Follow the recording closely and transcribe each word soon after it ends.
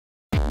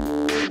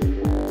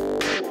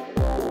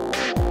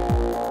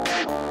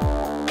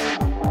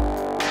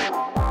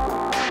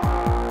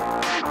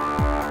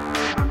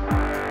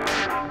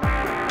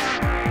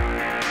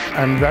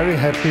I'm very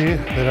happy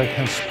that I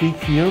can speak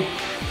here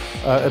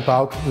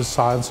about the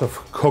science of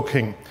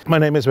cooking. My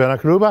name is Werner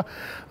Gruber.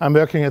 I'm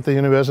working at the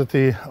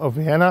University of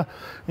Vienna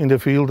in the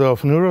field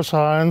of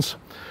neuroscience,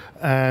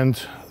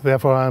 and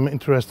therefore I'm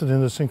interested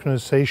in the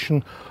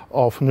synchronization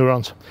of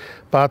neurons.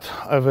 But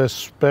I have a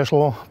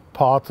special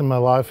part in my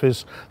life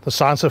is the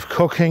science of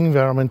cooking,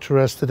 where I'm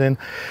interested in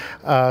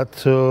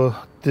to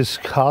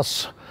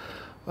discuss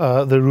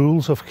the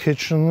rules of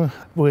kitchen.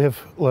 We have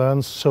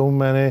learned so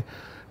many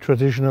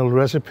traditional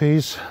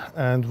recipes,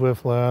 and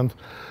we've learned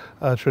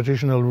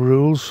traditional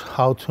rules,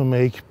 how to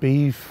make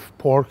beef,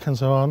 pork and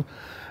so on.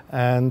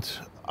 And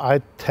I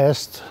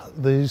test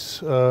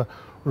these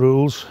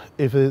rules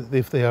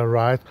if they are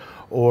right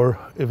or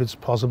if it's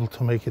possible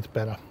to make it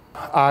better.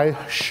 I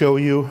show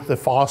you the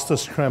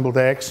fastest scrambled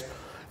eggs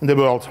in the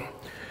world.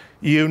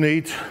 You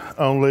need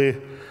only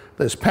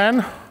this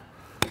pan.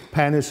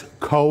 Pan is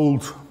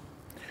cold.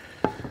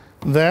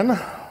 Then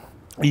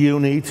you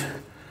need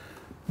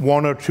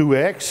 1 or 2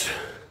 eggs.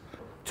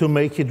 To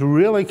make it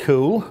really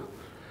cool,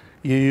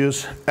 you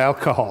use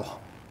alcohol.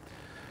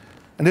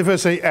 And if I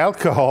say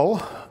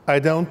alcohol, I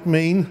don't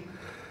mean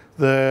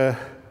the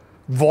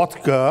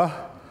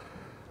vodka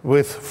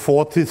with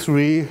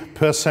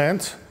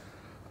 43%.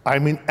 I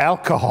mean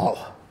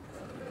alcohol.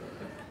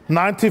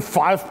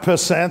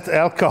 95%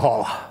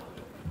 alcohol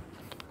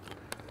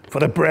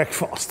for the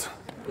breakfast.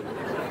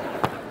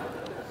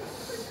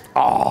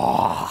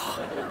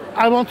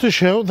 I want to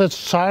show that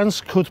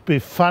science could be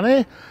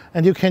funny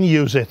and you can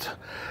use it.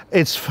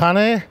 It's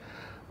funny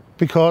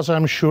because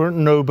I'm sure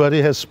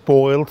nobody has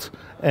boiled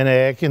an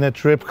egg in a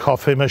drip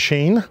coffee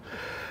machine,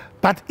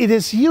 but it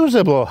is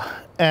usable,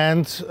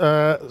 and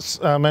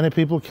many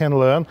people can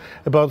learn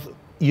about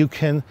you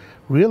can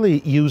really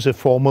use a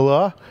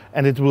formula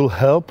and it will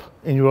help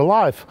in your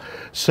life.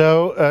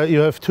 So you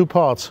have 2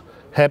 parts,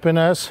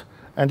 happiness,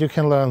 and you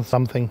can learn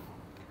something.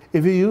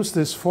 If you use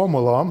this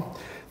formula,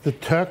 the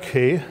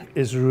turkey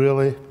is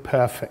really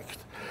perfect.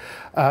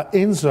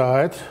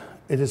 Inside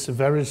it is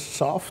very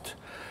soft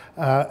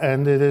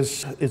and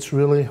it's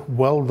really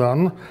well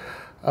done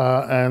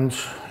and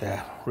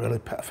yeah, really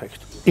perfect.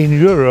 In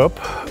Europe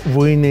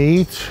we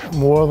need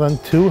more than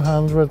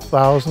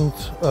 200,000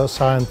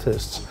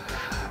 scientists.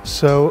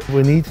 So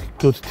we need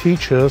good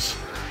teachers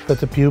that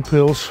the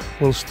pupils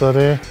will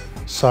study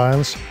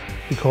science,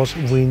 because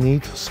we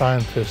need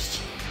scientists.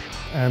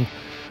 And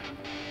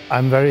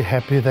I'm very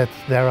happy that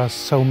there are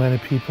so many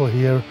people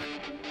here.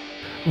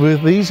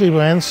 With these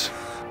events,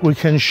 we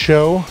can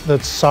show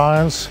that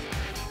science,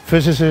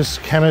 physics,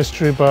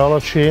 chemistry,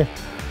 biology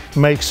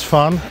makes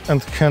fun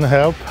and can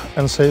help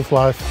and save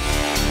life.